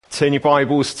Turn your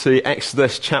Bibles to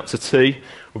Exodus chapter 2.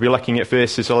 We'll be looking at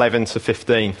verses 11 to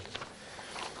 15.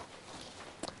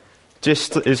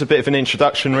 Just as a bit of an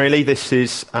introduction, really, this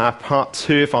is part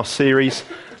 2 of our series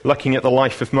looking at the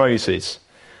life of Moses.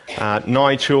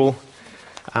 Nigel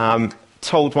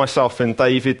told myself and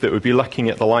David that we'd be looking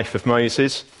at the life of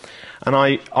Moses, and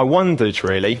I wondered,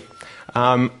 really,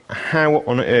 how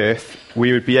on earth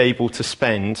we would be able to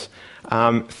spend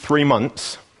 3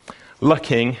 months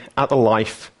looking at the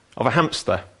life of a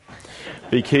hamster.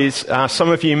 Because some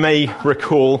of you may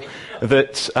recall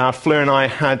that Fleur and I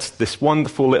had this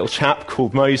wonderful little chap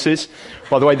called Moses.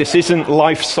 By the way, this isn't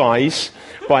life-size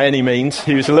by any means.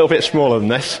 He was a little bit smaller than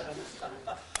this.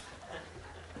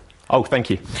 Oh, thank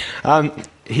you.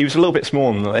 He was a little bit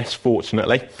smaller than this,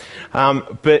 fortunately.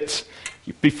 But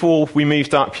before we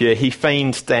moved up here, he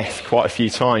feigned death quite a few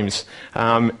times.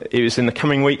 It was in the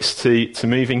coming weeks to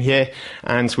moving here,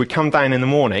 and we'd come down in the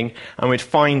morning and we'd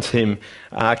find him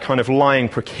kind of lying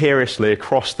precariously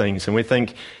across things, and we'd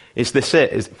think, is this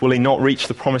it? Will he not reach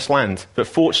the promised land? But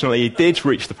fortunately, he did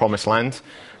reach the promised land,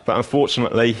 but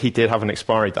unfortunately, he did have an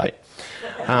expiry date.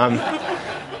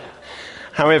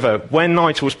 However, when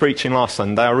Nigel was preaching last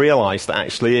Sunday, I realised that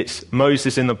actually it's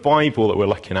Moses in the Bible that we're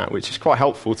looking at, which is quite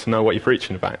helpful to know what you're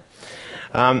preaching about.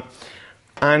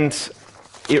 And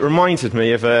it reminded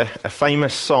me of a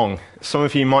famous song. Some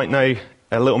of you might know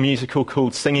a little musical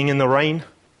called Singing in the Rain.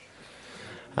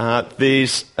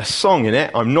 There's a song in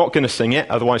it. I'm not going to sing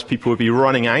it, otherwise people would be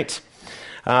running out.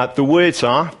 The words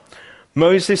are,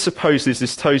 Moses supposes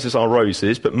his toes are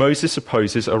roses, but Moses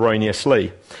supposes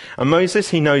erroneously. And Moses,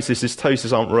 he knows his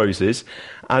toes aren't roses,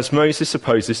 as Moses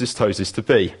supposes his toes is to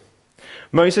be.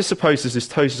 Moses supposes his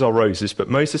toes are roses, but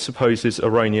Moses supposes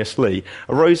erroneously.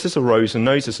 A rose is a rose, a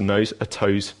nose is a nose, a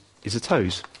toes is a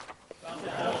toes.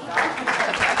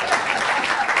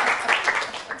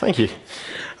 Thank you.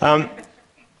 Shall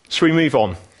we move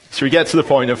on? Shall we get to the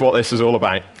point of what this is all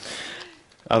about?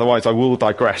 Otherwise, I will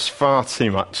digress far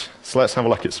too much. So let's have a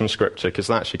look at some scripture, because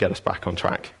that should get us back on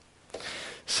track.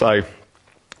 So,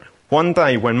 one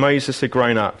day when Moses had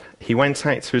grown up, he went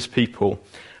out to his people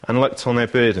and looked on their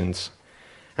burdens.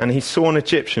 And he saw an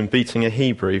Egyptian beating a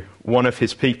Hebrew, one of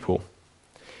his people.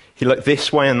 He looked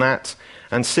this way and that,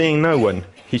 and seeing no one,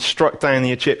 he struck down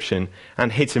the Egyptian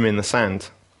and hid him in the sand.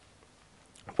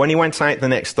 When he went out the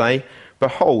next day,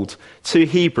 behold, 2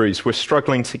 Hebrews were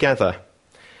struggling together.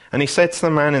 And he said to the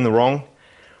man in the wrong,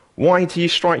 why do you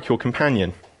strike your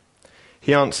companion?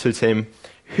 He answered him,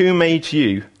 who made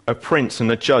you a prince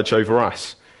and a judge over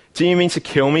us? Do you mean to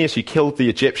kill me as you killed the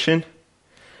Egyptian?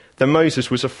 Then Moses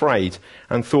was afraid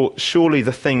and thought, surely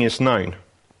the thing is known.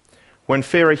 When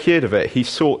Pharaoh heard of it, he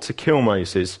sought to kill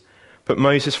Moses. But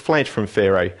Moses fled from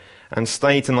Pharaoh and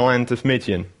stayed in the land of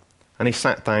Midian, and he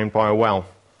sat down by a well.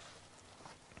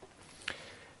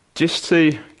 Just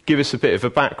to give us a bit of a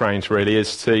background, really,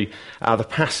 as to the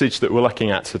passage that we're looking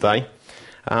at today.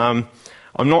 I'm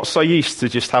not so used to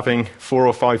just having 4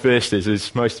 or 5 verses,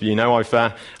 as most of you know.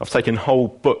 I've taken whole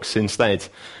books instead.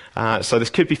 So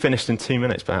this could be finished in 2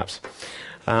 minutes, perhaps.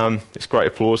 It's great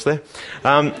applause there.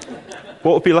 What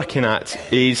we'll be looking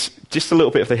at is just a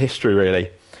little bit of the history,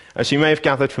 really. As you may have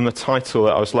gathered from the title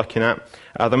that I was looking at,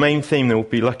 the main theme that we'll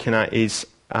be looking at is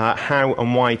how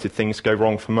and why did things go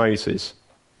wrong for Moses.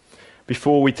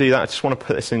 Before we do that, I just want to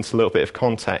put this into a little bit of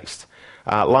context.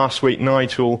 Last week,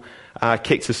 Nigel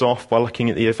kicked us off by looking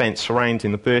at the events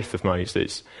surrounding the birth of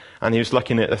Moses, and he was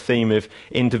looking at the theme of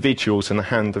individuals in the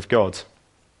hand of God.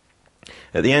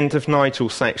 At the end of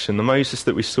Nigel's section, the Moses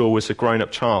that we saw was a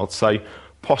grown-up child, so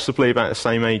possibly about the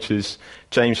same age as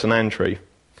James and Andrew.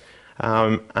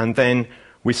 And then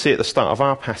we see at the start of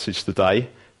our passage today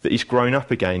that he's grown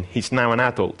up again. He's now an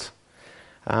adult.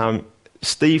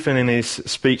 Stephen, in his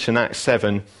speech in Acts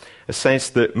 7,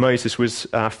 says that Moses was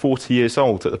 40 years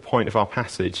old at the point of our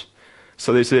passage.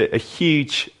 So there's a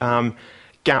huge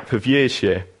gap of years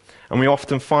here. And we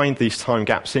often find these time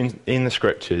gaps in the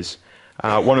scriptures.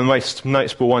 One of the most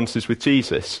noticeable ones is with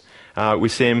Jesus. We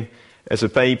see him as a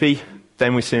baby,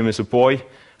 then we see him as a boy,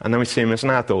 and then we see him as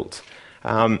an adult.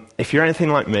 If you're anything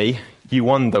like me, you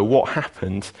wonder what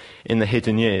happened in the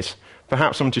hidden years.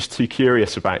 Perhaps I'm just too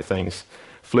curious about things.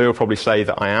 Fleur will probably say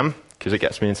that I am, because it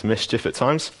gets me into mischief at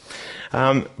times.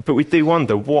 But we do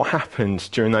wonder what happened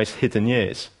during those hidden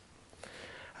years.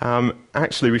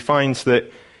 Actually, we find that,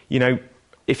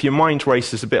 if your mind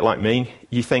races a bit like me,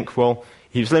 you think, well,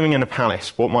 he was living in a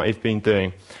palace. What might he have been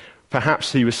doing?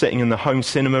 Perhaps he was sitting in the home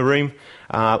cinema room,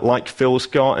 like Phil's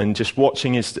got, and just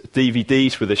watching his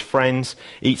DVDs with his friends,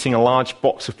 eating a large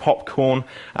box of popcorn,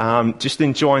 just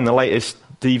enjoying the latest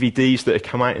DVDs that have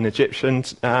come out in Egyptian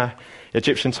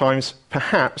Egyptian times,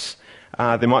 perhaps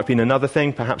there might have been another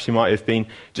thing. Perhaps he might have been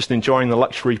just enjoying the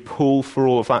luxury pool for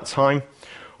all of that time.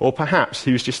 Or perhaps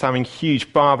he was just having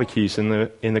huge barbecues in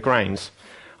the grounds.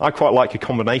 I quite like a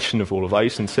combination of all of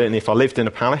those, and certainly if I lived in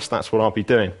a palace, that's what I'll be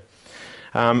doing.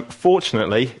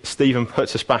 Fortunately, Stephen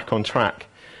puts us back on track.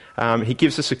 He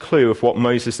gives us a clue of what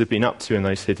Moses had been up to in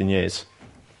those hidden years.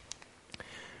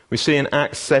 We see in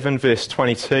Acts 7, verse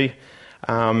 22,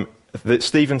 that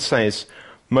Stephen says,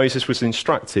 Moses was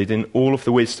instructed in all of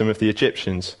the wisdom of the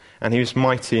Egyptians, and he was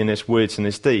mighty in his words and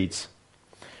his deeds.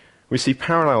 We see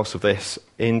parallels of this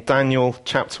in Daniel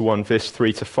chapter 1, verse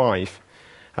 3 to 5.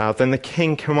 Then the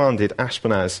king commanded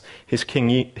Ashpenaz, his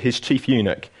chief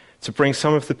eunuch, to bring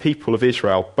some of the people of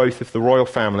Israel, both of the royal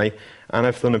family and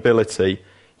of the nobility,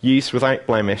 youths without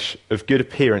blemish, of good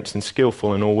appearance and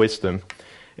skillful in all wisdom,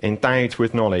 endowed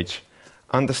with knowledge,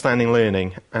 understanding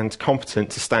learning, and competent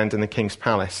to stand in the king's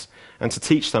palace, and to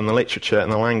teach them the literature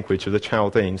and the language of the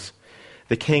Chaldeans.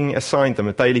 The king assigned them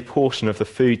a daily portion of the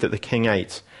food that the king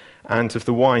ate, and of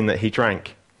the wine that he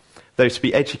drank. They were to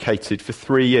be educated for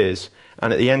 3 years,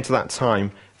 and at the end of that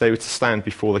time, they were to stand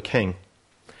before the king.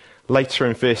 Later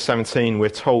in verse 17, we're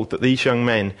told that these young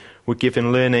men were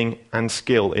given learning and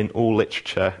skill in all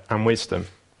literature and wisdom.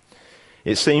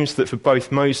 It seems that for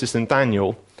both Moses and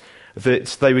Daniel,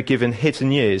 that they were given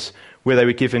hidden years where they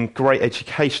were given great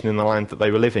education in the land that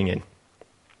they were living in.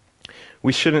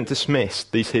 We shouldn't dismiss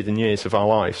these hidden years of our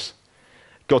lives.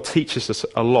 God teaches us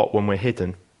a lot when we're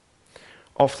hidden.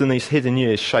 Often these hidden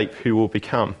years shape who we'll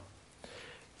become.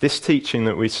 This teaching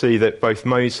that we see that both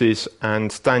Moses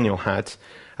and Daniel had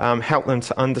helped them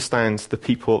to understand the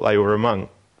people that they were among.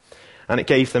 And it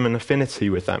gave them an affinity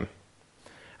with them.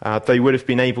 They would have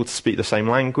been able to speak the same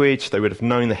language. They would have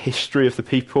known the history of the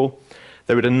people.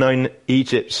 They would have known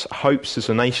Egypt's hopes as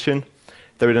a nation.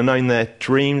 They would have known their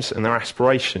dreams and their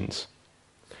aspirations.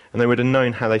 And they would have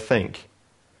known how they think.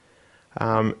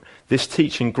 This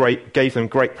teaching gave them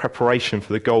great preparation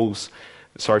for the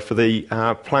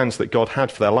plans that God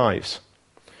had for their lives.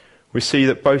 We see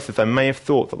that both of them may have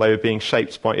thought that they were being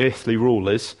shaped by earthly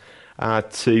rulers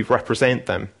to represent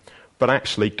them. But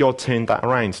actually, God turned that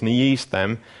around and he used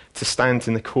them to stand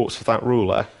in the courts of that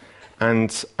ruler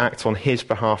and act on his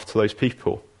behalf to those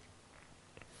people.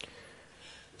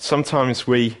 Sometimes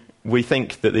we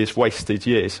think that there's wasted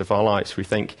years of our lives. We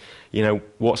think,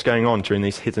 what's going on during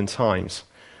these hidden times?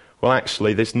 Well,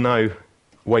 actually, there's no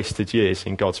wasted years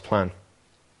in God's plan.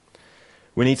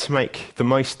 We need to make the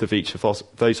most of each of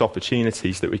those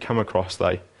opportunities that we come across,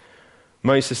 though.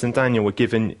 Moses and Daniel were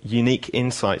given unique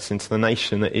insights into the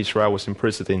nation that Israel was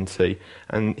imprisoned into,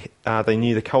 and they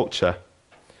knew the culture.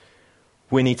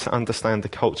 We need to understand the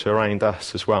culture around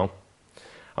us as well.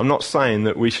 I'm not saying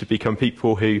that we should become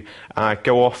people who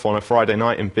go off on a Friday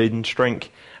night and binge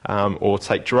drink or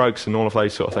take drugs and all of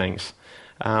those sort of things.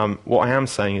 What I am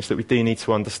saying is that we do need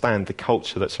to understand the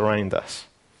culture that's around us.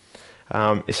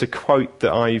 It's a quote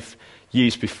that I've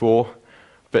used before,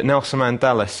 but Nelson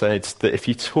Mandela said that if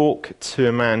you talk to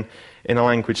a man in a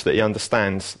language that he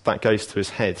understands, that goes to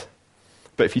his head.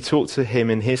 But if you talk to him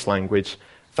in his language,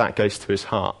 that goes to his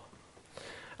heart.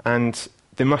 And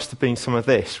there must have been some of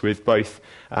this with both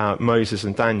Moses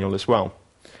and Daniel as well.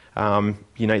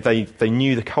 They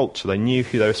knew the culture, they knew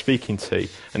who they were speaking to,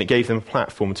 and it gave them a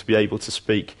platform to be able to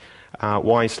speak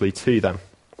wisely to them.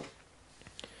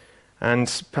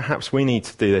 And perhaps we need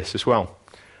to do this as well.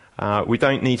 We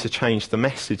don't need to change the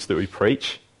message that we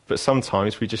preach, but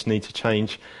sometimes we just need to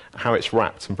change how it's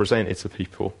wrapped and presented to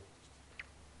people.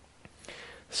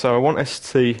 So I want us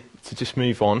to just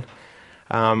move on.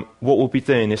 What we'll be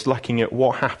doing is looking at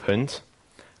what happened,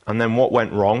 and then what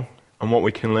went wrong, and what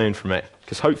we can learn from it,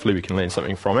 because hopefully we can learn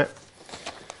something from it.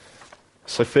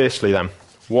 So firstly then,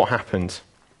 what happened?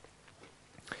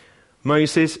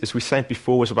 Moses, as we said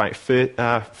before, was about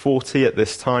 40 at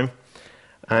this time,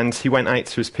 and he went out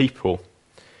to his people.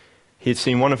 He had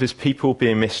seen one of his people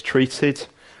being mistreated,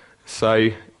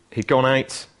 so he'd gone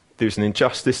out, there was an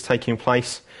injustice taking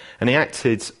place, and he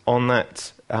acted on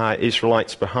that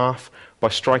Israelite's behalf by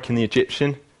striking the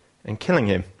Egyptian and killing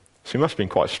him. So he must have been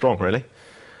quite strong, really.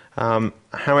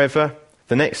 However,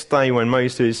 the next day when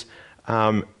Moses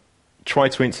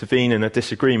tried to intervene in a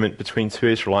disagreement between two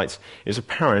Israelites, it was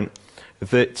apparent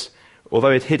that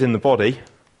although he'd hidden the body,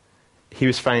 he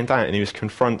was found out and he was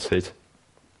confronted.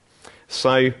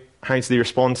 So how did he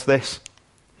respond to this?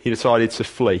 He decided to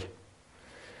flee.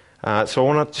 So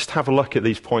I want to just have a look at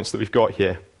these points that we've got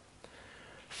here.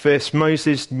 First,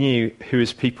 Moses knew who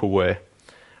his people were,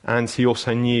 and he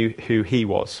also knew who he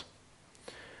was.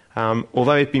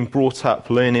 Although he'd been brought up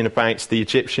learning about the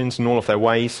Egyptians and all of their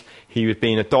ways, he had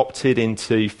been adopted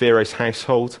into Pharaoh's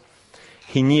household.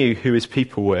 He knew who his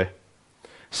people were.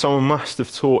 Someone must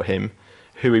have taught him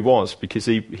who he was, because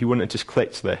he wouldn't have just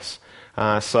clicked this.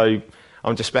 So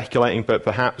I'm just speculating, but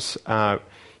perhaps it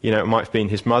might have been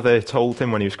his mother who told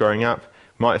him when he was growing up.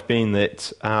 It might have been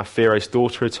that Pharaoh's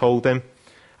daughter had told him.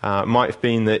 It might have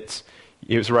been that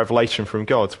it was a revelation from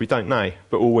God. We don't know,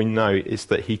 but all we know is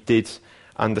that he did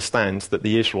understand that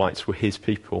the Israelites were his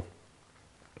people.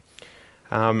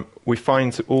 We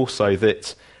find also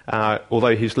that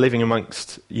although he was living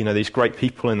amongst these great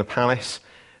people in the palace,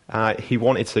 he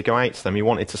wanted to go out to them. He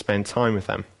wanted to spend time with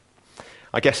them.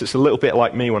 I guess it's a little bit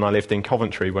like me when I lived in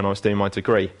Coventry when I was doing my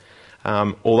degree.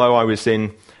 Although I was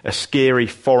in a scary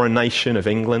foreign nation of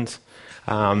England,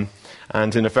 and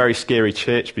in a very scary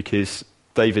church because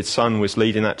David's son was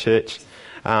leading that church,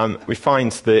 we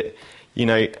find that,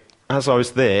 as I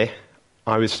was there,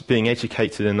 I was being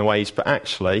educated in the ways, but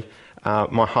actually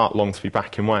my heart longed to be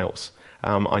back in Wales.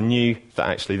 I knew that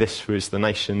actually this was the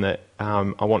nation that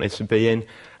I wanted to be in.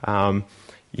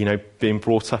 Being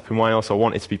brought up in Wales, I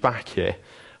wanted to be back here.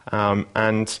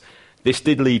 And this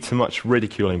did lead to much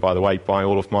ridiculing, by the way, by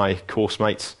all of my course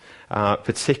mates,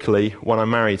 particularly when I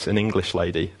married an English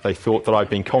lady. They thought that I'd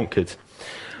been conquered.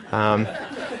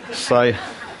 So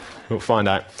we'll find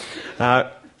out.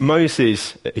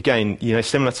 Moses, again,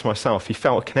 similar to myself, he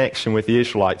felt a connection with the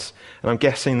Israelites, and I'm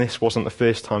guessing this wasn't the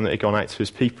first time that he'd gone out to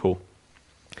his people.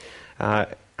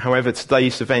 However,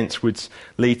 today's events would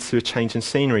lead to a change in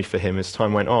scenery for him as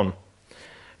time went on.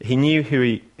 He knew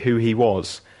who he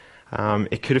was.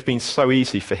 It could have been so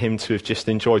easy for him to have just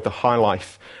enjoyed the high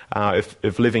life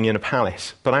of living in a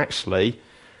palace, but actually,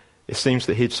 it seems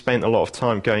that he'd spent a lot of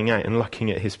time going out and looking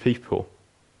at his people.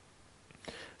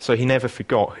 So he never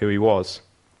forgot who he was.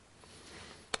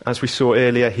 As we saw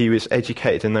earlier, he was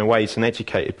educated in their ways and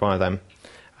educated by them.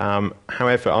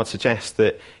 However, I'd suggest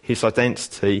that his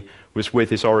identity was with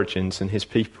his origins and his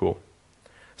people.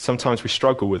 Sometimes we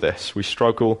struggle with this. We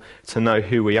struggle to know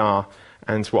who we are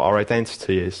and what our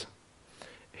identity is.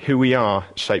 Who we are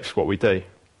shapes what we do.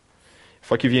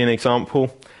 If I give you an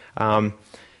example,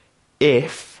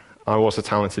 if I was a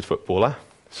talented footballer,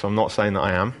 so I'm not saying that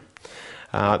I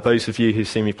am. Those of you who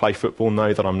see me play football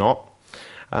know that I'm not.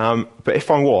 But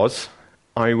if I was,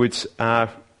 I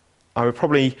would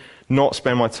probably not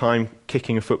spend my time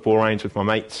kicking a football around with my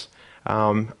mates.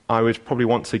 I would probably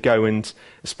want to go and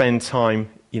spend time,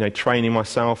 training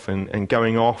myself and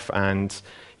going off and,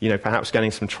 perhaps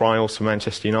getting some trials for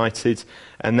Manchester United.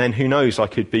 And then who knows, I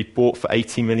could be bought for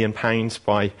 £80 million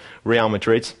by Real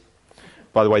Madrid.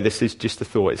 By the way, this is just a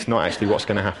thought. It's not actually what's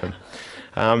going to happen.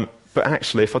 But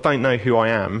actually, if I don't know who I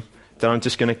am, then I'm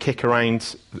just going to kick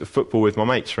around football with my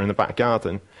mates or in the back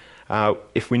garden.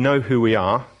 If we know who we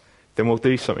are, then we'll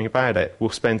do something about it.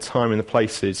 We'll spend time in the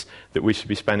places that we should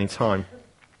be spending time.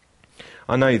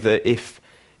 I know that if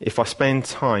I spend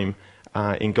time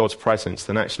in God's presence,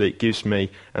 then actually it gives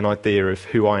me an idea of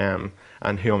who I am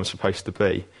and who I'm supposed to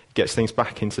be. It gets things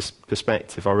back into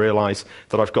perspective. I realise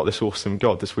that I've got this awesome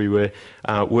God. As we were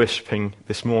worshipping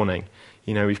this morning,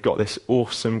 we've got this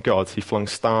awesome God. He flung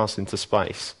stars into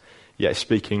space, yet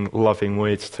speaking loving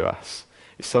words to us.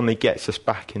 It suddenly gets us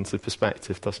back into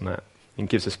perspective, doesn't it? And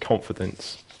gives us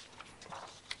confidence.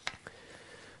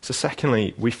 So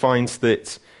secondly, we find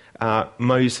that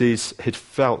Moses had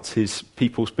felt his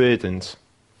people's burdens.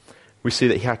 We see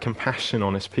that he had compassion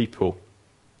on his people.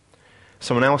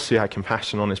 Someone else who had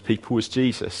compassion on his people was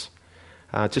Jesus.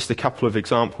 Just a couple of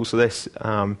examples of this.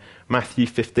 Matthew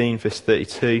 15, verse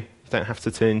 32. You don't have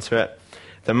to turn to it.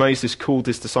 Then Moses called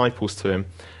his disciples to him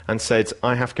and said,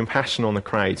 "I have compassion on the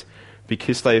crowd,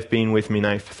 because they have been with me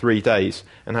now for 3 days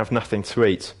and have nothing to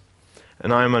eat.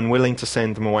 And I am unwilling to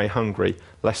send them away hungry,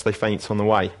 lest they faint on the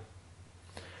way."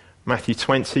 Matthew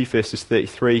 20, verses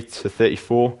 33 to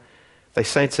 34. They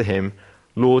said to him,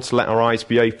 "Lord, let our eyes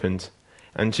be opened."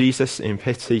 And Jesus, in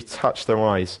pity, touched their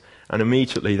eyes, and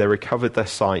immediately they recovered their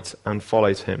sight and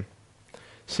followed him.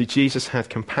 See, Jesus had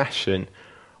compassion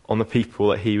on the people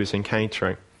that he was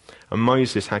encountering. And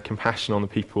Moses had compassion on the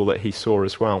people that he saw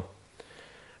as well.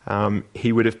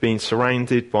 He would have been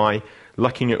surrounded by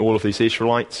looking at all of these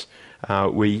Israelites.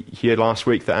 We heard last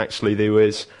week that actually there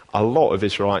was a lot of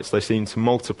Israelites. They seemed to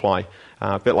multiply,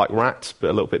 a bit like rats, but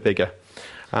a little bit bigger.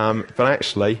 But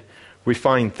actually, we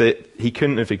find that he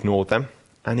couldn't have ignored them,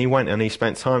 and he went and he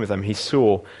spent time with them. He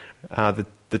saw the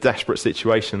desperate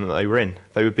situation that they were in.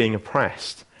 They were being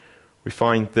oppressed. We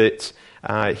find that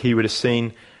he would have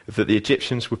seen that the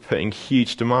Egyptians were putting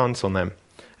huge demands on them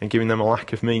and giving them a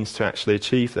lack of means to actually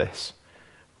achieve this.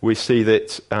 We see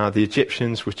that the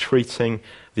Egyptians were treating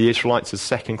the Israelites as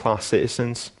second-class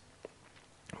citizens.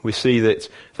 We see that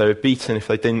they were beaten if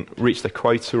they didn't reach their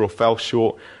quota or fell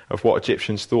short of what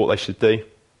Egyptians thought they should do.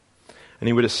 And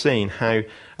he would have seen how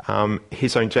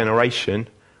his own generation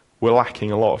were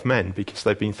lacking a lot of men because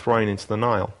they'd been thrown into the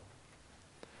Nile.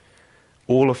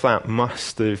 All of that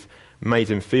must have made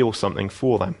him feel something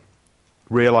for them,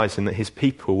 realizing that his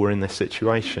people were in this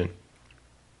situation.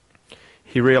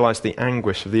 He realized the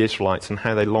anguish of the Israelites and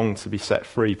how they longed to be set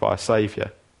free by a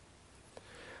saviour.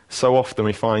 So often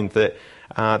we find that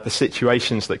the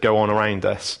situations that go on around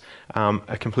us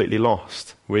are completely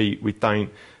lost. We don't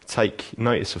take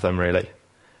notice of them, really.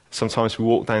 Sometimes we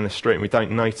walk down the street and we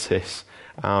don't notice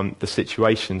the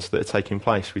situations that are taking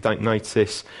place. We don't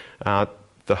notice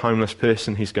the homeless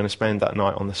person who's going to spend that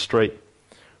night on the street.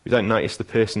 We don't notice the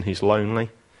person who's lonely.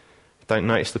 We don't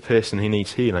notice the person who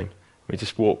needs healing. We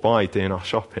just walk by doing our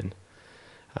shopping.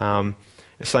 The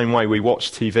same way we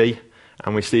watch TV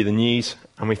and we see the news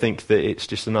and we think that it's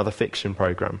just another fiction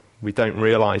program. We don't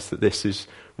realise that this is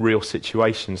real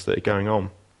situations that are going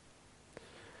on.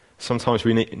 Sometimes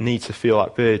we need to feel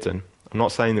that burden. I'm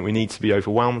not saying that we need to be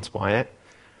overwhelmed by it,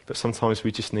 but sometimes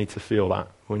we just need to feel that.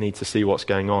 We need to see what's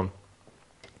going on.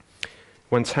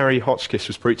 When Terry Hotchkiss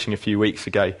was preaching a few weeks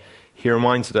ago, he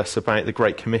reminded us about the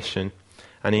Great Commission,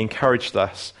 and he encouraged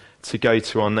us to go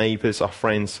to our neighbours, our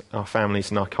friends, our families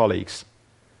and our colleagues.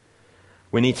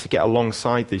 We need to get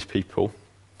alongside these people,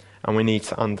 and we need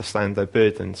to understand their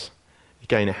burdens.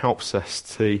 Again, it helps us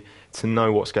to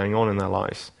know what's going on in their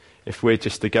lives. If we're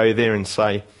just to go there and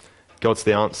say, God's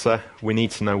the answer, we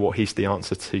need to know what he's the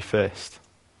answer to first.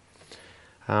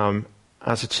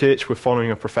 As a church, we're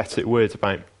following a prophetic word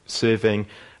about serving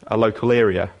a local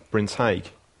area, Bryntaig.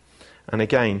 And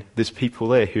again, there's people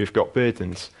there who have got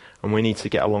burdens, and we need to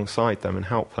get alongside them and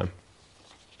help them.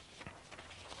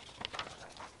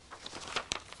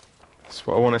 So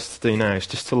what I want us to do now is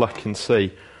just to look and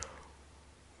see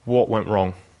what went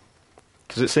wrong.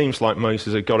 Because it seems like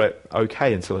Moses had got it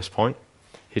okay until this point.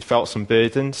 He'd felt some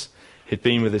burdens, he'd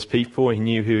been with his people, he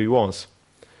knew who he was.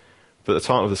 But the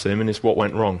title of the sermon is What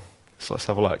Went Wrong. So let's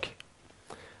have a look.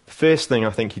 The first thing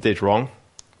I think he did wrong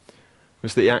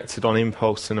was that he acted on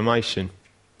impulse and emotion.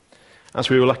 As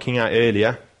we were looking at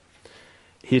earlier,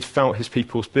 he had felt his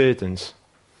people's burdens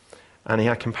and he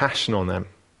had compassion on them,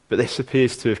 but this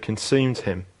appears to have consumed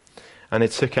him and he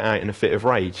took it out in a fit of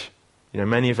rage.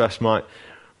 Many of us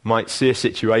might see a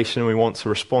situation and we want to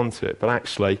respond to it, but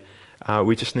actually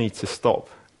we just need to stop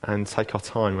and take our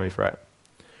time over it.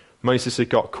 Moses had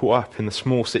got caught up in the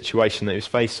small situation that he was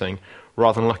facing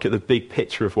rather than look at the big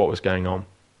picture of what was going on.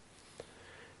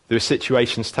 There were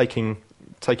situations taking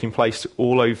place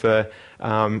all over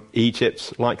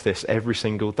Egypt like this every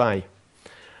single day.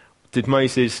 Did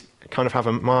Moses kind of have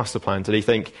a master plan? Did he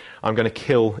think, I'm going to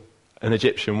kill an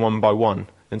Egyptian one by one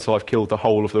until I've killed the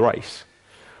whole of the race?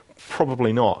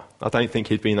 Probably not. I don't think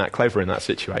he'd been that clever in that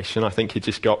situation. I think he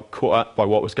just got caught up by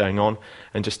what was going on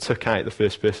and just took out the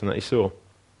first person that he saw.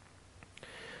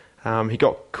 He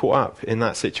got caught up in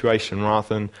that situation rather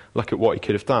than look at what he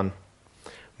could have done.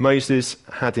 Moses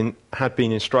had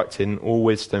been instructed in all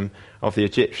wisdom of the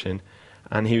Egyptian,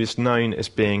 and he was known as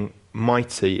being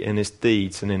mighty in his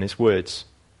deeds and in his words.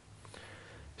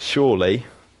 Surely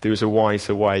there was a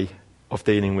wiser way of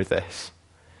dealing with this.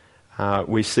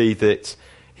 We see that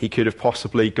he could have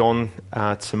possibly gone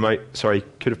into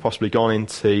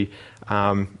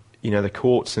the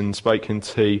courts and spoken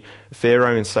to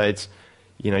Pharaoh and said,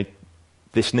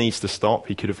 this needs to stop.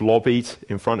 He could have lobbied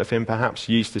in front of him, perhaps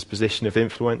used his position of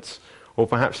influence, or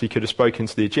perhaps he could have spoken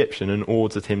to the Egyptian and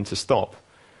ordered him to stop.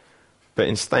 But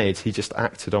instead, he just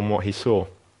acted on what he saw.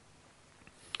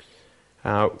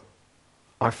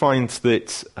 I find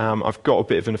that I've got a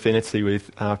bit of an affinity with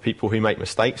people who make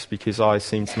mistakes because I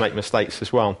seem to make mistakes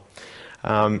as well.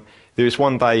 There was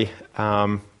one day,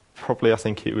 probably I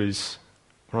think it was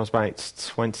when I was about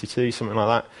 22, something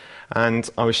like that, and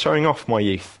I was showing off my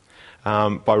youth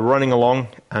by running along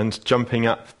and jumping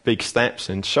up big steps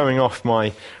and showing off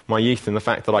my youth and the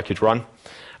fact that I could run.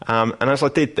 And as I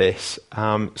did this,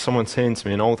 someone turned to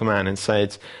me, an older man, and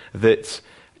said that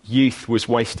youth was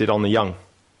wasted on the young.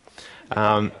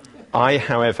 I,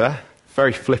 however,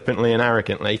 very flippantly and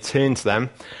arrogantly turned to them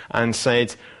and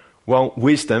said, well,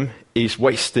 wisdom is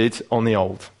wasted on the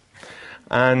old.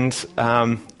 And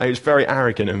it was very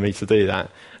arrogant of me to do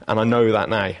that, and I know that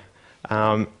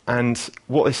now. And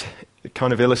what this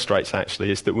kind of illustrates,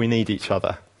 actually, is that we need each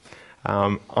other.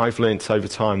 I've learnt over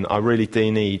time that I really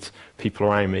do need people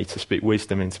around me to speak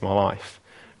wisdom into my life,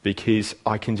 because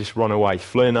I can just run away.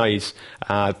 Fleur knows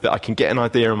that I can get an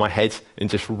idea in my head and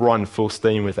just run full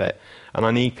steam with it. And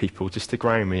I need people just to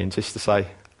ground me and just to say,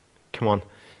 come on,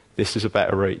 this is a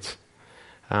better route.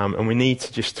 And we need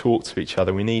to just talk to each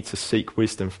other. We need to seek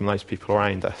wisdom from those people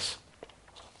around us.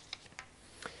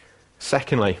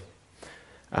 Secondly,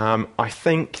 I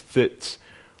think that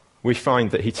we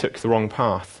find that he took the wrong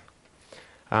path.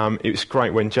 It was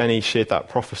great when Jenny shared that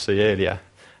prophecy earlier,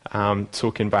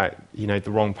 talking about the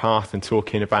wrong path and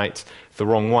talking about the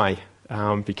wrong way,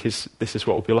 because this is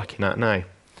what we'll be looking at now.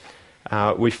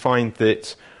 We find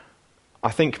that I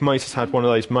think Moses had one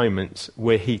of those moments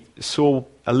where he saw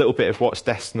a little bit of what his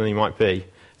destiny might be,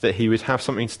 that he would have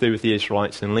something to do with the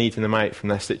Israelites and leading them out from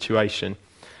their situation.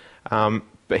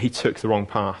 But he took the wrong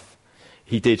path.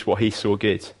 He did what he saw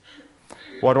good.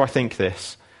 Why do I think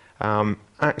this?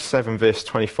 Acts 7 verse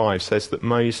 25 says that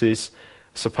Moses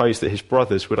supposed that his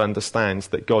brothers would understand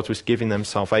that God was giving them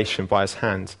salvation by his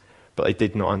hand, but they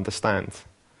did not understand.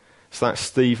 So that's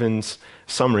Stephen's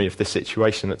summary of the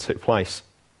situation that took place.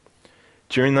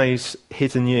 During those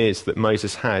hidden years that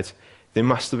Moses had, there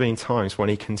must have been times when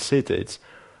he considered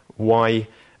why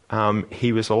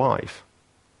he was alive.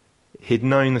 He'd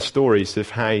known the stories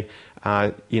of how,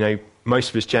 most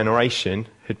of his generation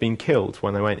had been killed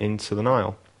when they went into the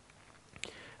Nile.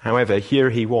 However, here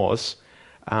he was,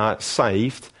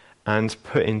 saved and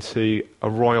put into a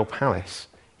royal palace.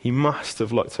 He must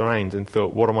have looked around and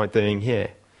thought, what am I doing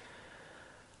here?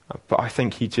 But I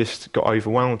think he just got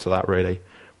overwhelmed with that, really.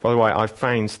 By the way, I've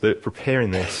found that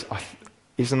preparing this,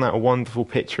 isn't that a wonderful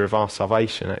picture of our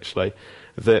salvation, actually?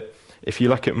 That if you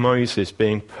look at Moses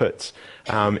being put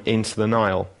into the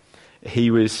Nile,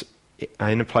 he was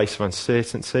in a place of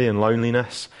uncertainty and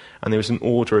loneliness, and there was an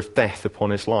order of death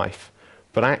upon his life.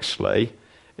 But actually,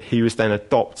 he was then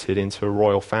adopted into a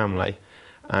royal family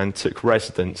and took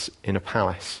residence in a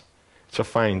palace, which I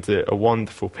found a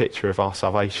wonderful picture of our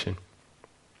salvation.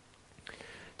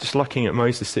 Just looking at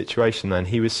Moses' situation then,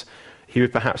 he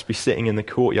would perhaps be sitting in the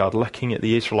courtyard looking at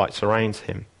the Israelites around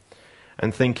him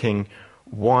and thinking,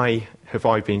 why have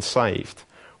I been saved?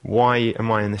 Why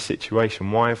am I in this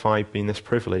situation? Why have I been this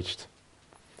privileged?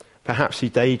 Perhaps he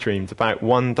daydreamed about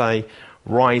one day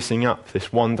rising up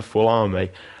this wonderful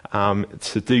army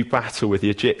to do battle with the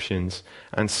Egyptians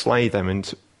and slay them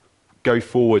and go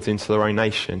forward into their own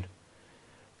nation.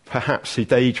 Perhaps he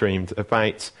daydreamed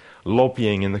about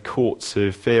lobbying in the courts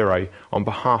of Pharaoh on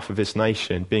behalf of his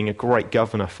nation, being a great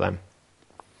governor for them.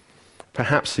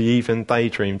 Perhaps he even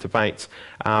daydreamed about,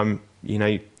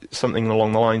 something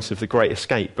along the lines of the Great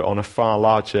Escape, but on a far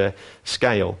larger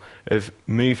scale, of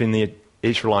moving the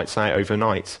Israelites out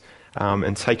overnight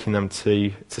and taking them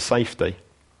to safety.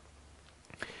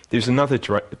 There was another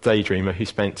daydreamer who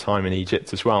spent time in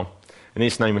Egypt as well, and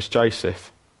his name was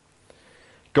Joseph.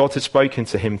 God had spoken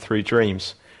to him through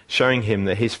dreams, showing him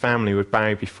that his family would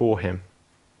bow before him.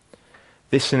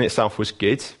 This in itself was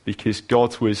good, because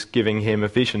God was giving him a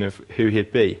vision of who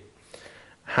he'd be.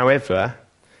 However,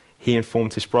 he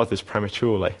informed his brothers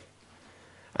prematurely,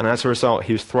 and as a result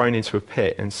he was thrown into a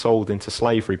pit and sold into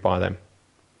slavery by them.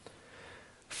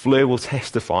 Fleur will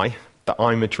testify that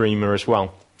I'm a dreamer as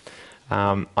well.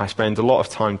 I spend a lot of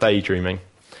time daydreaming.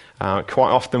 Quite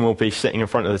often we'll be sitting in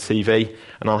front of the TV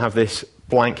and I'll have this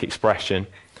blank expression.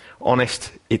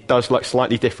 Honest, it does look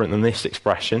slightly different than this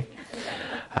expression.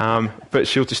 But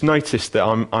she'll just notice that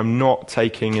I'm not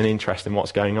taking an interest in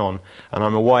what's going on, and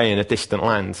I'm away in a distant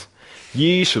land.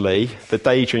 Usually, the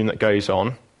daydream that goes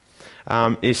on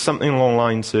is something along the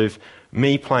lines of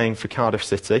me playing for Cardiff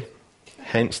City,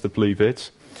 hence the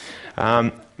Bluebirds,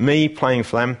 me playing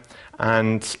for them,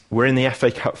 and we're in the FA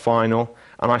Cup final,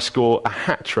 and I score a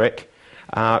hat-trick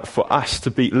for us to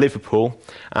beat Liverpool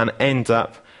and end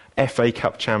up FA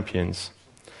Cup champions.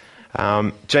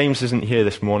 James isn't here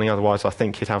this morning, otherwise I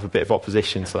think he'd have a bit of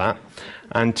opposition to that.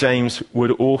 And James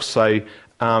would also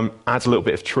add a little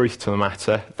bit of truth to the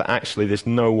matter, that actually there's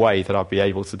no way that I'd be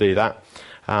able to do that.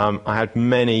 I had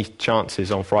many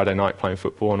chances on Friday night playing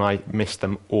football and I missed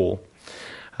them all.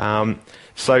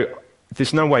 So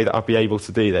there's no way that I'd be able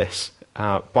to do this.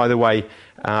 By the way,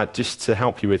 just to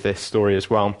help you with this story as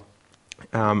well,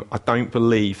 I don't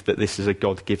believe that this is a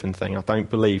God-given thing. I don't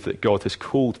believe that God has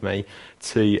called me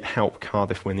to help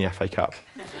Cardiff win the FA Cup.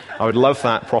 I would love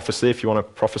that prophecy if you want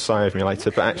to prophesy over me later,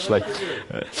 but actually,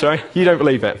 sorry, you don't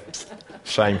believe it.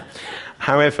 Shame.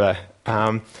 However,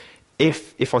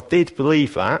 if I did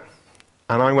believe that,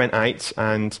 and I went out,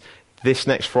 and this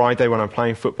next Friday when I'm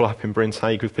playing football up in Bryn's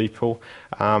Hague with people,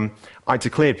 I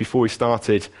declared before we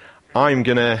started, I'm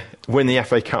going to win the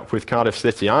FA Cup with Cardiff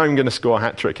City. I'm going to score a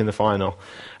hat-trick in the final.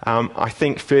 I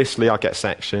think, firstly, I'd get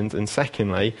sectioned, and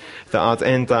secondly, that I'd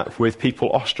end up with people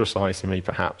ostracising me,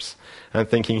 perhaps, and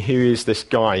thinking, who is this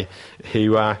guy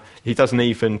who he doesn't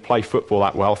even play football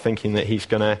that well, thinking that he's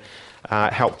going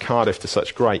to help Cardiff to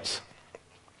such greats.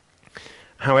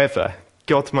 However,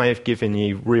 God may have given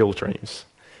you real dreams.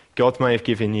 God may have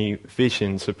given you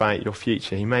visions about your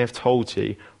future. He may have told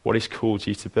you what he's called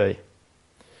you to be.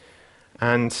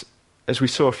 And as we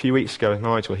saw a few weeks ago with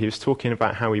Nigel, he was talking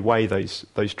about how we weigh those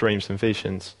dreams and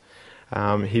visions.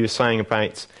 He was saying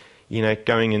about,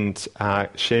 going and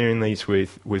sharing these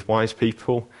with wise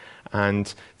people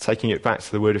and taking it back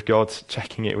to the Word of God,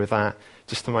 checking it with that,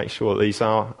 just to make sure that these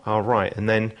are right, and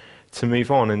then to move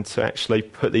on and to actually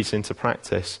put these into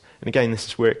practice. And again, this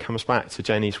is where it comes back to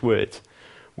Jenny's word.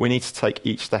 We need to take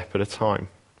each step at a time.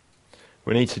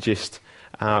 We need to just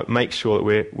make sure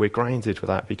that we're grounded with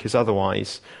that, because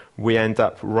otherwise we end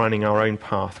up running our own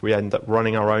path. We end up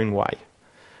running our own way.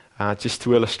 Just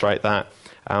to illustrate that,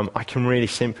 I can really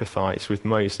sympathise with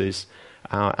Moses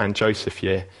and Joseph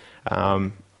here.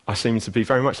 I seem to be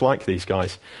very much like these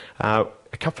guys. A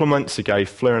couple of months ago,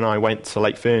 Fleur and I went to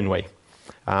Lake Fernway.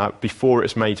 Before it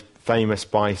was made famous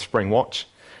by Springwatch,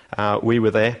 we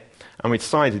were there, and we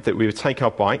decided that we would take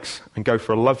our bikes and go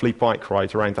for a lovely bike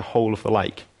ride around the whole of the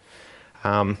lake. We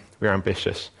were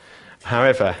ambitious.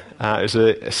 However, it was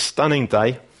a stunning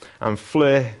day, and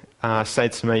Fleur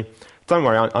said to me, don't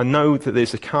worry, I know that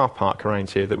there's a car park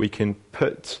around here that we can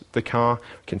put the car,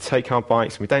 we can take our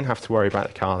bikes, and we don't have to worry about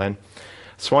the car then.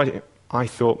 So I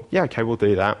thought, yeah, okay, we'll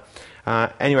do that.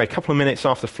 Anyway, a couple of minutes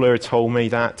after Fleur told me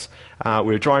that,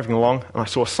 we were driving along, and I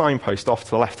saw a signpost off to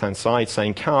the left-hand side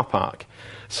saying car park.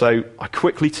 So I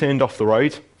quickly turned off the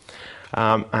road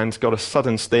and got a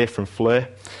sudden stare from Fleur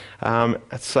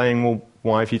saying, well,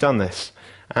 why have you done this?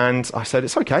 And I said,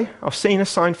 it's okay, I've seen a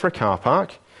sign for a car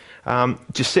park.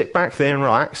 Just sit back there and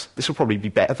relax. This will probably be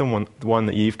better than the one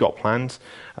that you've got planned.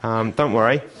 Don't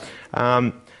worry.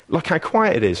 Look how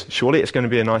quiet it is. Surely it's going to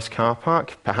be a nice car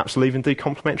park. Perhaps we'll even do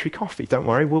complimentary coffee. Don't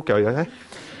worry, we'll go there.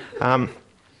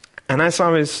 And as I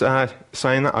was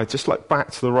saying that, I just looked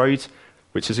back to the road,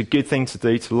 which is a good thing to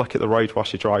do, to look at the road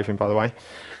whilst you're driving, by the way.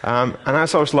 And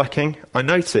as I was looking, I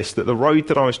noticed that the road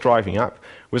that I was driving up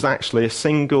was actually a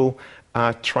single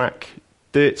track,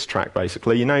 dirt track,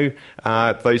 basically.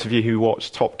 Those of you who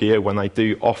watch Top Gear when they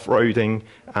do off-roading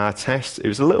tests, it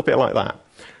was a little bit like that.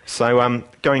 So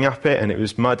going up it, and it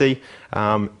was muddy.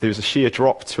 There was a sheer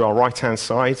drop to our right-hand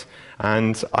side,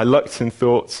 and I looked and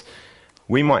thought,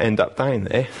 we might end up down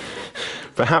there.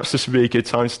 Perhaps this would be a good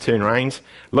time to turn around.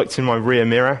 Looked in my rear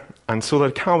mirror and saw that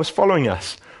a car was following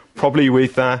us, probably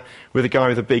with a guy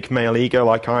with a big male ego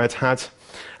like I had.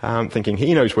 Thinking,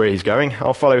 he knows where he's going,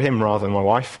 I'll follow him rather than my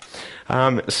wife.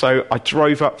 So I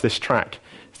drove up this track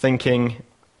thinking,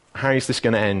 how is this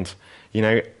going to end?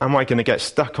 Am I going to get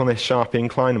stuck on this sharp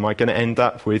incline? Am I going to end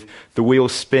up with the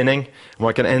wheels spinning? Am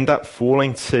I going to end up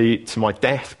falling to my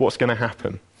death? What's going to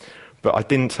happen? But I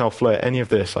didn't tell Fleur any of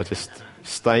this. I just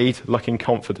stayed looking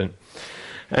confident.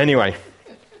 Anyway,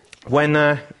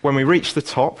 when we reached the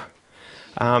top,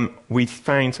 we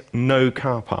found no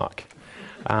car park.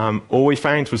 All we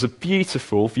found was a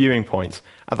beautiful viewing point.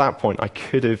 At that point, I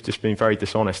could have just been very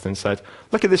dishonest and said,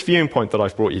 look at this viewing point that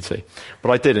I've brought you to. But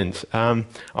I didn't.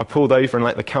 I pulled over and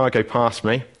let the car go past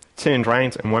me, turned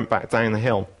round and went back down the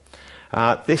hill.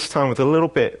 This time with a little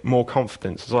bit more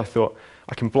confidence, as I thought,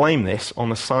 I can blame this on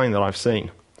the sign that I've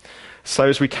seen. So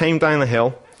as we came down the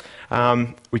hill,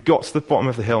 we got to the bottom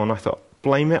of the hill, and I thought,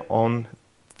 blame it on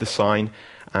the sign,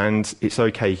 and it's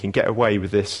okay, you can get away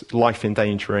with this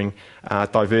life-endangering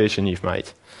diversion you've made.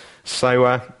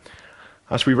 So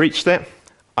as we reached it,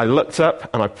 I looked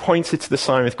up and I pointed to the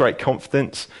sign with great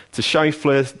confidence to show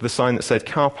Fleur the sign that said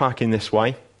car park in this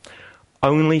way,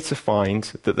 only to find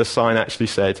that the sign actually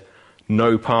said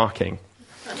no parking.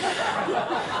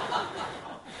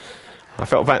 I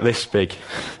felt about this big.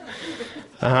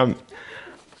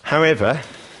 However,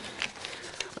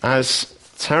 as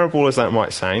terrible as that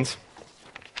might sound,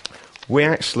 we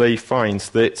actually find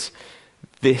that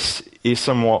this is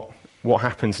somewhat what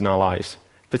happens in our lives,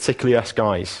 particularly us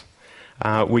guys.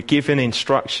 We're given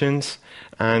instructions,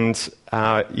 and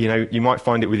you might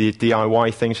find it with your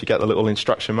DIY things. You get the little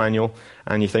instruction manual,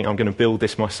 and you think, I'm going to build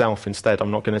this myself instead.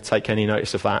 I'm not going to take any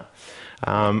notice of that.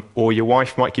 Or your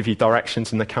wife might give you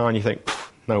directions in the car, and you think,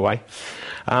 no way.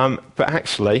 But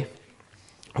actually,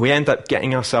 we end up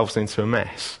getting ourselves into a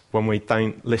mess when we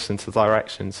don't listen to the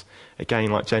directions.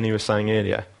 Again, like Jenny was saying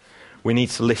earlier, we need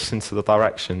to listen to the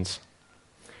directions.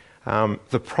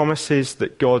 The promises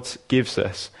that God gives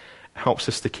us helps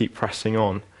us to keep pressing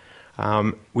on.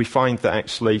 We find that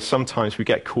actually sometimes we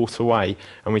get caught away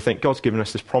and we think God's given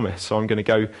us this promise, so I'm going to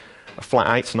go flat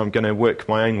out and I'm going to work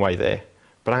my own way there.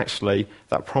 But actually,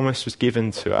 that promise was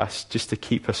given to us just to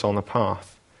keep us on the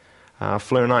path.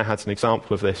 Fleur and I had an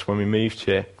example of this when we moved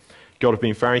here. God had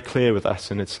been very clear with us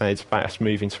and had said about us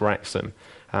moving to Wrexham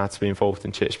to be involved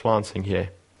in church planting here.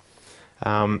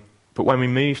 But when we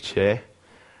moved here,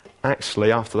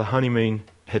 actually, after the honeymoon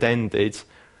had ended,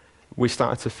 we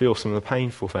started to feel some of the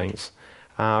painful things.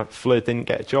 Fleur didn't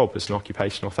get a job as an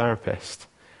occupational therapist.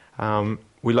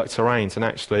 We looked around and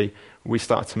actually we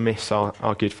started to miss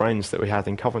our good friends that we had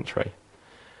in Coventry.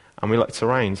 And we looked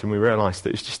around and we realised that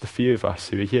it was just a few of us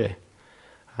who were here.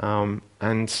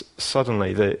 And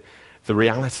suddenly the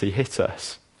reality hit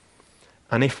us.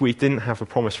 And if we didn't have a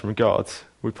promise from God,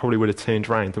 we probably would have turned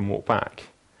around and walked back.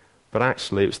 But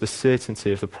actually, it was the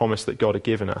certainty of the promise that God had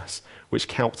given us which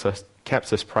kept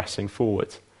us pressing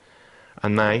forward.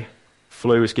 And now,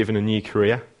 Fleur was given a new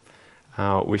career.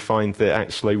 We find that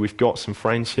actually we've got some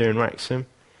friends here in Wrexham,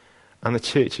 and the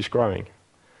church is growing.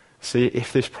 See,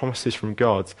 if there's promises from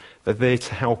God, they're there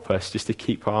to help us just to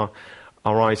keep our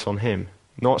eyes on Him.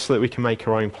 Not so that we can make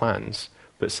our own plans,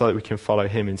 but so that we can follow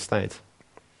Him instead.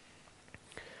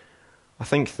 I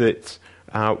think that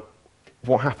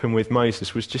what happened with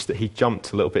Moses was just that he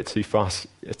jumped a little bit too fast,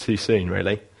 too soon,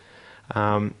 really.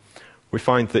 We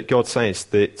find that God says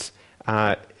that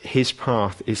his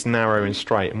path is narrow and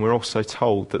straight, and we're also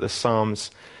told that the Psalms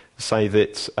say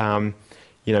that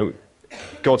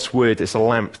God's word is a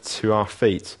lamp to our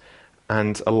feet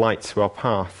and a light to our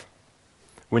path.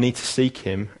 We need to seek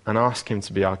Him and ask Him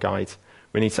to be our guide.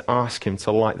 We need to ask Him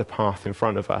to light the path in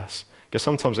front of us. Because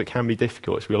sometimes it can be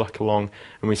difficult as we look along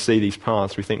and we see these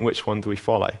paths, we think, which one do we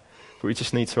follow? But we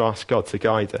just need to ask God to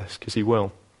guide us, because He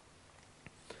will.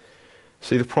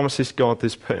 See, the promises God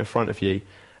has put in front of you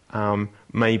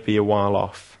may be a while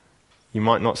off. You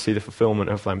might not see the fulfillment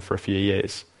of them for a few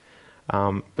years.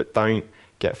 But don't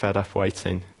get fed up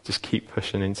waiting. Just keep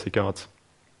pushing into God.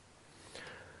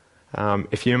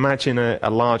 If you imagine a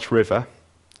large river,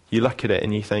 you look at it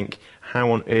and you think,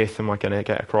 how on earth am I going to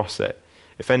get across it?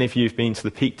 If any of you have been to the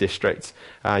Peak District,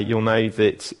 you'll know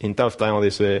that in Dovedale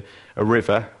there's a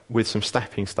river with some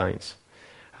stepping stones.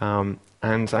 And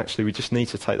actually we just need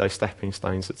to take those stepping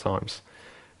stones at times.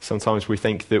 Sometimes we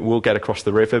think that we'll get across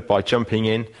the river by jumping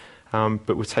in,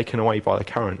 but we're taken away by the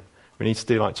current. We need to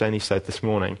do like Jenny said this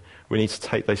morning. We need to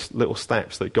take those little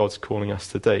steps that God's calling us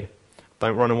to do.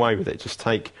 Don't run away with it. Just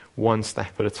take one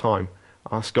step at a time.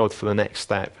 Ask God for the next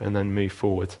step and then move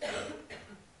forward.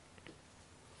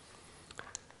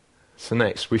 So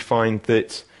next we find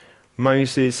that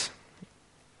Moses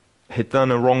had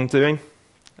done a wrongdoing.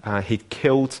 He'd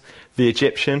killed the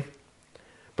Egyptian.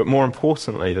 But more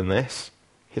importantly than this,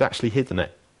 he'd actually hidden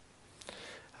it.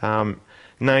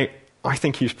 Now, I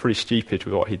think he was pretty stupid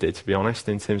with what he did, to be honest,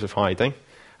 in terms of hiding.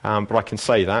 But I can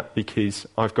say that because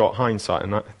I've got hindsight,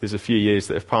 and there's a few years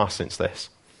that have passed since this.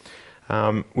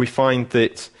 We find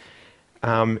that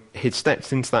he'd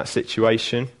stepped into that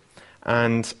situation,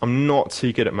 and I'm not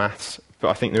too good at maths, but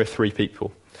I think there were three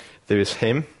people. There was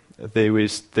him, there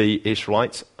was the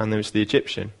Israelite, and there was the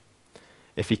Egyptian.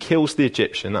 If he kills the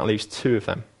Egyptian, that leaves two of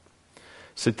them.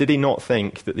 So did he not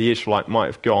think that the Israelite might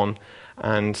have gone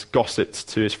and gossiped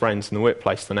to his friends in the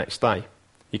workplace the next day?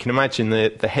 You can imagine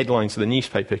the headlines of the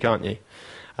newspaper, can't you?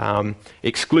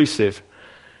 Exclusive,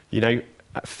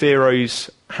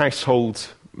 Pharaoh's household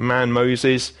man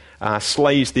Moses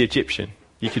slays the Egyptian.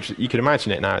 You could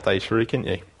imagine it nowadays, really,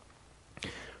 couldn't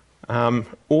you?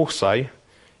 Also,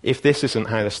 if this isn't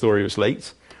how the story was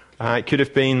leaked, it could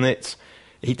have been that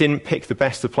he didn't pick the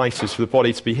best of places for the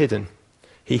body to be hidden.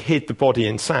 He hid the body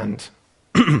in sand.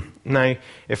 Now,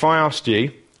 if I asked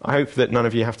you, I hope that none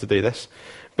of you have to do this,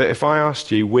 but if I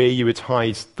asked you where you would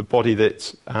hide the body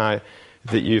that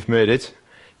you've murdered,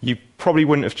 you probably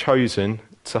wouldn't have chosen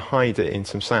to hide it in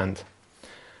some sand.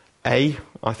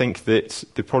 I think that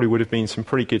there probably would have been some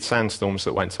pretty good sandstorms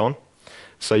that went on.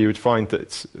 So you would find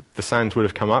that the sand would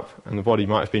have come up and the body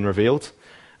might have been revealed.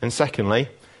 And secondly,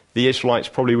 the Israelites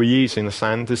probably were using the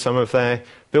sand as some of their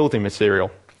building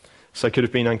material. So it could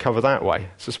have been uncovered that way.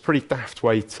 So it's a pretty daft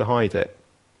way to hide it.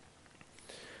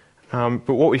 But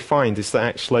what we find is that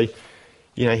actually,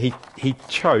 he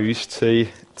chose to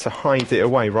hide it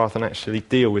away rather than actually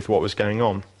deal with what was going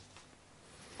on.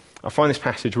 I find this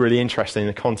passage really interesting in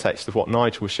the context of what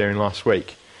Nigel was sharing last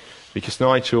week. Because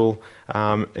Nigel,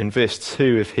 in verse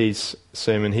 2 of his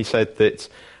sermon, he said that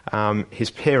his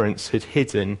parents had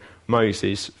hidden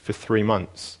Moses for 3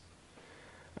 months.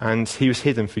 And he was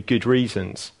hidden for good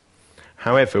reasons.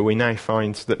 However, we now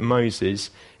find that Moses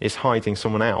is hiding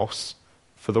someone else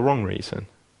for the wrong reason.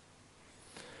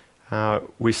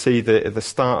 We see that at the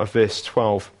start of verse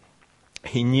 12,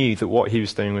 he knew that what he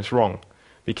was doing was wrong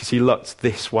because he looked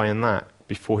this way and that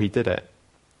before he did it.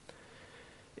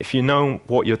 If you know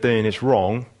what you're doing is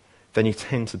wrong, then you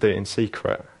tend to do it in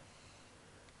secret.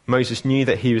 Moses knew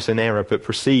that he was in error, but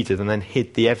proceeded and then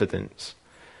hid the evidence.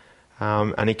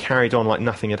 And he carried on like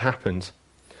nothing had happened.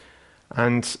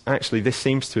 And actually, this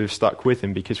seems to have stuck with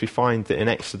him because we find that in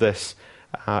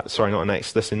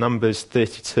in Numbers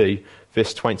 32,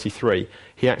 verse 23,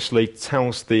 he actually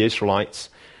tells the Israelites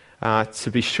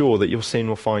to be sure that your sin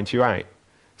will find you out.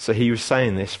 So he was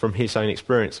saying this from his own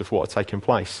experience of what had taken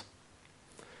place.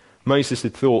 Moses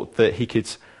had thought that he could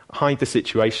hide the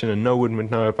situation and no one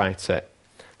would know about it.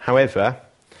 However,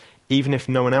 even if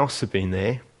no one else had been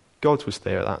there, God was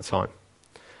there at that time.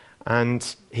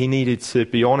 And he needed to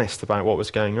be honest about what was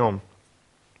going on.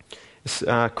 It's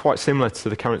quite similar to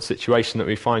the current situation that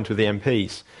we find with the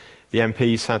MPs. The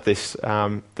MPs had this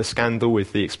the scandal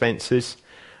with the expenses,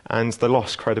 and they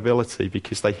lost credibility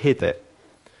because they hid it.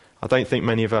 I don't think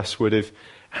many of us would have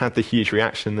had the huge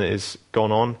reaction that has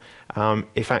gone on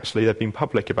if actually they'd been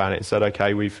public about it and said,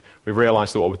 okay, we've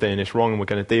realised that what we're doing is wrong and we're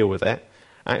going to deal with it.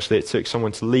 Actually, it took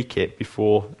someone to leak it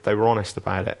before they were honest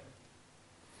about it.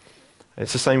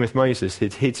 It's the same with Moses.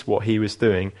 He'd hid what he was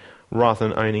doing rather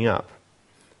than owning up.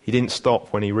 He didn't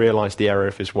stop when he realised the error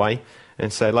of his way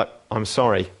and say, look, I'm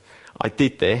sorry, I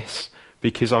did this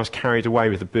because I was carried away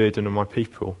with the burden of my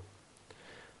people.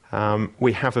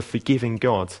 We have a forgiving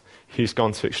God who's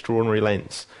gone to extraordinary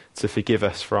lengths to forgive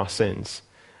us for our sins.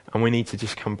 And we need to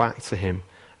just come back to him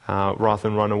rather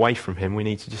than run away from him. We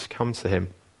need to just come to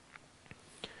him.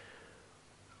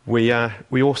 We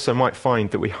also might find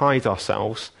that we hide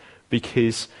ourselves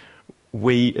because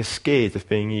we are scared of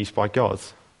being used by God.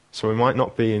 So we might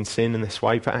not be in sin in this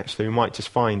way, but actually we might just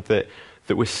find that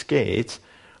we're scared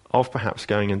of perhaps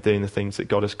going and doing the things that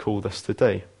God has called us to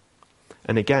do.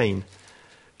 And again,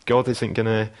 God isn't going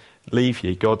to leave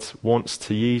you. God wants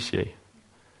to use you.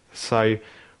 So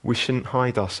we shouldn't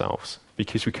hide ourselves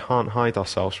because we can't hide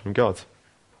ourselves from God.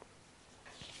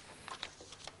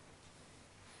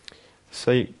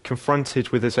 So confronted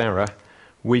with his error,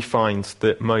 we find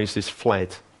that Moses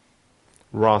fled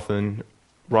rather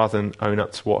than own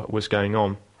up to what was going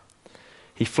on.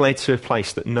 He fled to a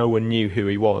place that no one knew who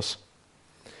he was.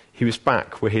 He was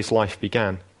back where his life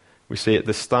began. We see at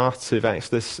the start of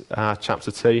Exodus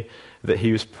chapter 2 that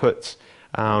he was put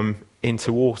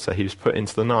into water. He was put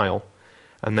into the Nile.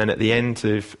 And then at the end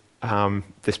of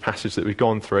this passage that we've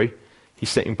gone through, he's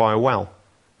sitting by a well.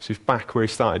 So he's back where he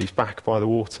started. He's back by the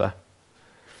water.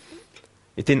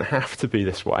 It didn't have to be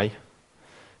this way.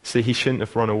 See, he shouldn't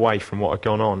have run away from what had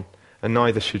gone on, and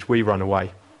neither should we run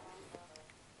away.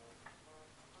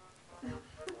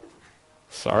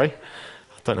 Sorry,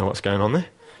 I don't know what's going on there.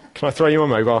 Can I throw you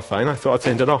my mobile phone? I thought I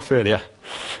turned it off earlier.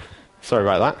 Sorry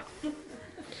about that.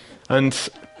 And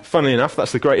funnily enough,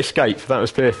 that's the Great Escape. That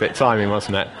was perfect timing,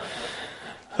 wasn't it?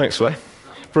 Thanks, Lee.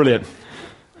 Brilliant.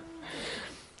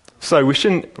 So we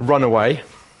shouldn't run away.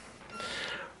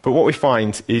 But what we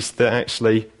find is that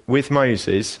actually, with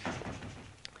Moses,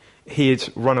 he had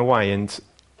run away, and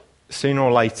sooner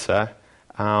or later,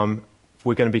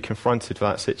 we're going to be confronted with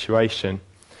that situation.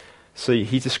 So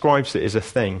he describes it as a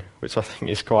thing, which I think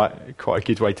is quite a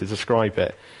good way to describe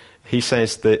it. He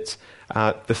says that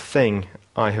the thing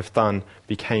I have done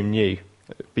became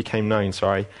known,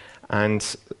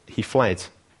 and he fled.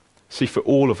 See, for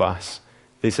all of us,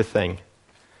 there's a thing.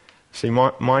 See,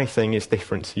 my thing is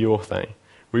different to your thing.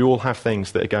 We all have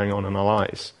things that are going on in our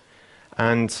lives.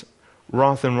 And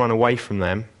rather than run away from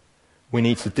them, we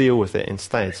need to deal with it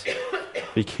instead.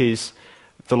 Because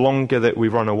the longer that we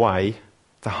run away,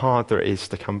 the harder it is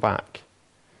to come back.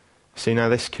 See, now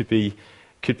this could be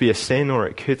a sin, or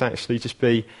it could actually just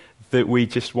be that we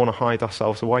just want to hide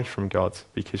ourselves away from God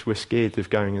because we're scared of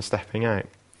going and stepping out.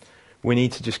 We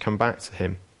need to just come back to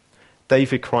him.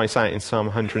 David cries out in Psalm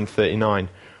 139,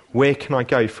 "Where can I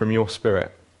go from your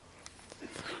spirit?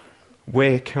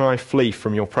 Where can I flee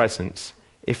from your presence?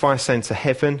 If I ascend to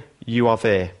heaven, you are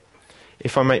there.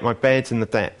 If I make my bed in the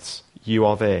depths, you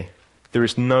are there." There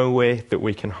is nowhere that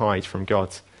we can hide from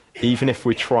God. Even if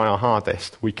we try our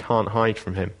hardest, we can't hide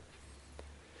from him.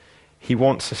 He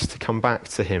wants us to come back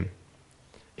to him.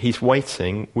 He's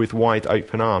waiting with wide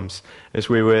open arms. As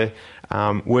we were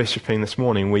worshipping this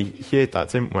morning, we heard that,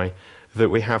 didn't we? That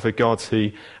we have a God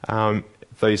who,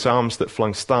 those arms that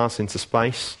flung stars into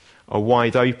space, are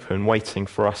wide open, waiting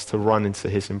for us to run into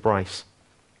his embrace.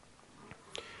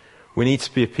 We need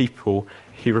to be a people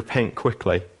who repent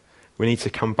quickly. We need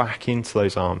to come back into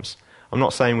those arms. I'm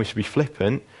not saying we should be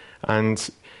flippant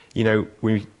and,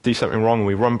 we do something wrong and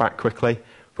we run back quickly.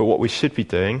 But what we should be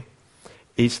doing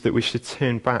is that we should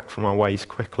turn back from our ways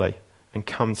quickly and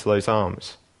come to those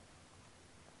arms.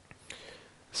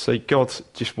 So God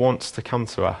just wants to come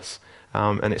to us.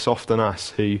 And it's often us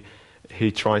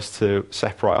who tries to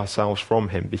separate ourselves from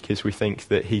him because we think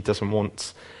that he doesn't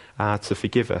want to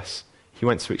forgive us. He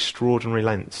went to extraordinary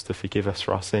lengths to forgive us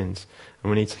for our sins,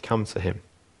 and we need to come to him.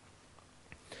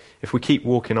 If we keep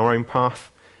walking our own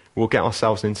path, we'll get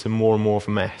ourselves into more and more of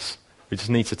a mess. We just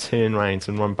need to turn around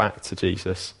and run back to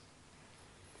Jesus.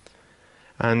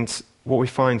 And what we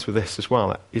find with this as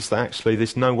well is that actually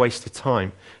there's no waste of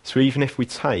time. So even if we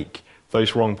take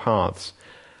those wrong paths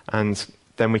and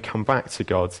then we come back to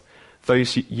God,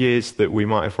 those years that we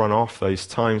might have run off, those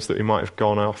times that we might have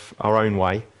gone off our own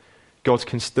way, God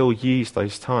can still use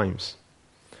those times.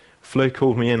 Fleur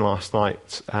called me in last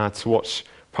night to watch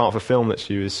part of a film that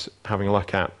she was having a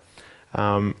look at.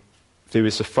 There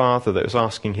was a father that was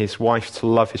asking his wife to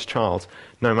love his child,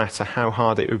 no matter how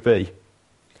hard it would be.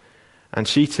 And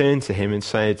she turned to him and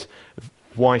said,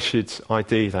 why should I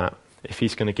do that if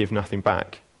he's going to give nothing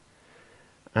back?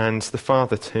 And the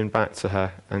father turned back to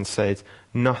her and said,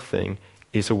 nothing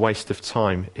is a waste of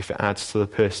time if it adds to the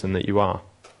person that you are.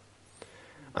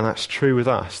 And that's true with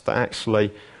us, that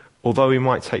actually, although we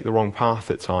might take the wrong path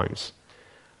at times,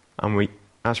 and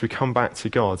as we come back to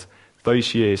God,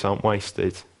 those years aren't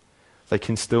wasted. They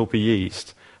can still be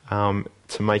used to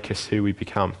make us who we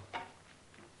become.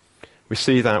 We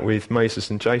see that with Moses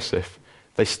and Joseph.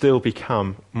 They still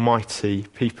become mighty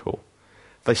people.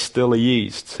 They still are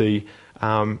used to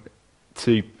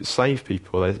save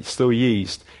people. They're still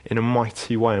used in a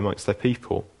mighty way amongst their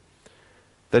people.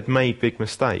 They'd made big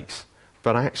mistakes,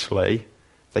 but actually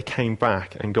they came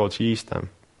back and God used them.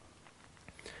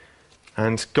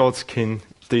 And God can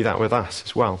do that with us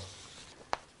as well.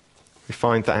 We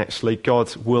find that actually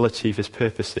God will achieve his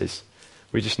purposes.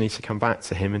 We just need to come back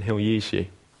to him and he'll use you.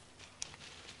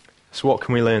 So what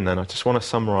can we learn then? I just want to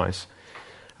summarise.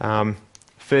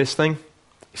 First thing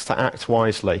is to act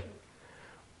wisely.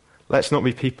 Let's not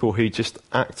be people who just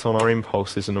act on our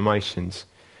impulses and emotions.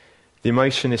 The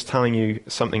emotion is telling you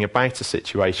something about a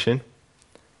situation,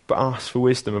 but ask for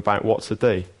wisdom about what to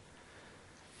do.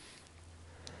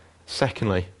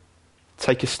 Secondly,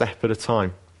 take a step at a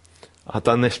time. I've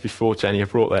done this before, Jenny, I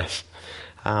brought this.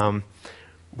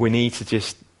 We need to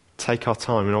just take our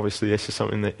time, and obviously this is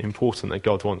something that important that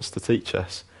God wants to teach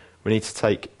us. We need to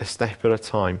take a step at a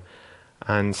time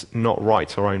and not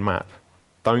write our own map.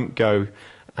 Don't go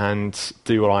and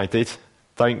do what I did.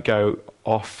 Don't go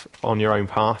off on your own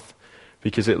path,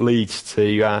 because it leads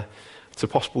to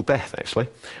possible death, actually.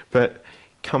 But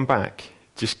come back.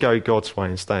 Just go God's way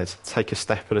instead. Take a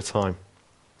step at a time.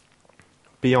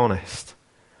 Be honest.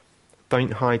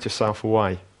 Don't hide yourself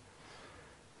away.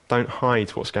 Don't hide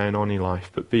what's going on in your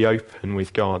life, but be open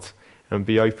with God and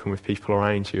be open with people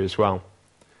around you as well.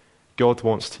 God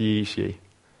wants to use you,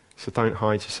 so don't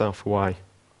hide yourself away.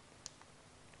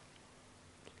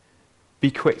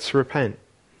 Be quick to repent.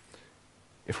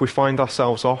 If we find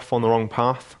ourselves off on the wrong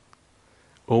path,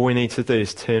 all we need to do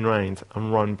is turn around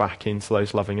and run back into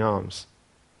those loving arms.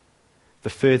 The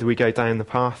further we go down the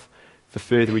path, the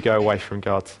further we go away from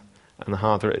God, and the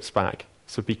harder it's back.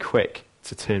 So be quick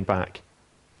to turn back.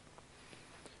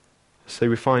 So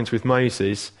we find with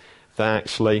Moses that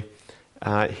actually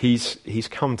he's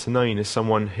come to known as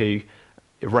someone who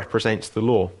represents the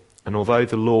law. And although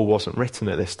the law wasn't written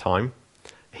at this time,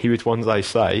 he would one day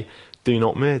say, do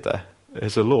not murder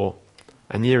as a law.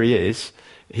 And here he is.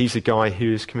 He's a guy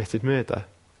who has committed murder.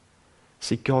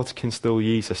 See, God can still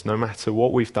use us no matter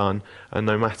what we've done and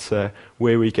no matter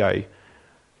where we go.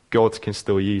 God can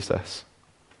still use us.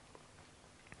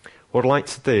 What I'd like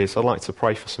to do is I'd like to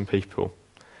pray for some people.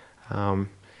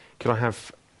 Could I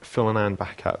have Phil and Anne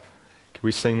back up? Could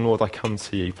we sing, Lord, I Come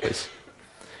to You, please?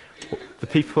 The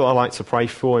people I like to pray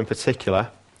for in particular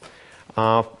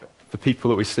are the people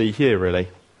that we see here, really.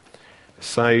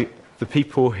 So the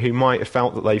people who might have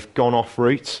felt that they've gone off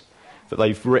route, that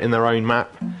they've written their own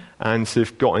map and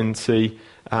have got into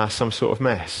some sort of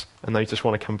mess and they just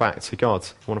want to come back to God.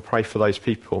 I want to pray for those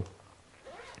people.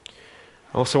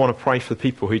 I also want to pray for the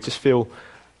people who just feel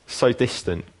so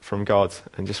distant from God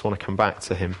and just want to come back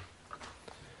to him.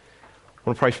 I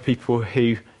want to pray for people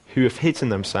who have hidden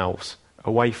themselves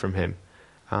away from him,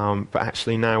 but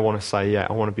actually now want to say, yeah,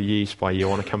 I want to be used by you, I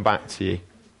want to come back to you.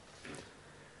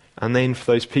 And then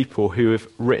for those people who have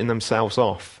written themselves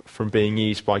off from being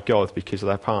used by God because of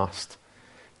their past,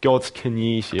 God can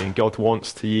use you and God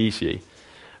wants to use you.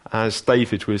 As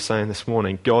David was saying this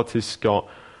morning, God has got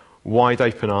wide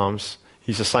open arms.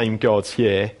 He's the same God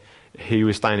here who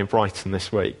was down in Brighton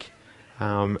this week.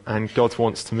 And God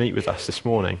wants to meet with us this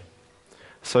morning.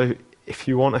 So if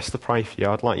you want us to pray for you,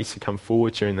 I'd like you to come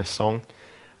forward during this song.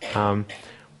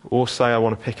 Also, I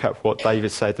want to pick up what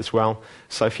David said as well.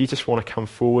 So if you just want to come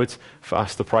forward for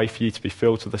us to pray for you to be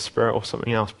filled with the Spirit or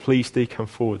something else, please do come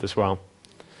forward as well.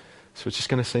 So we're just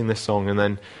going to sing this song and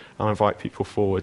then I'll invite people forward.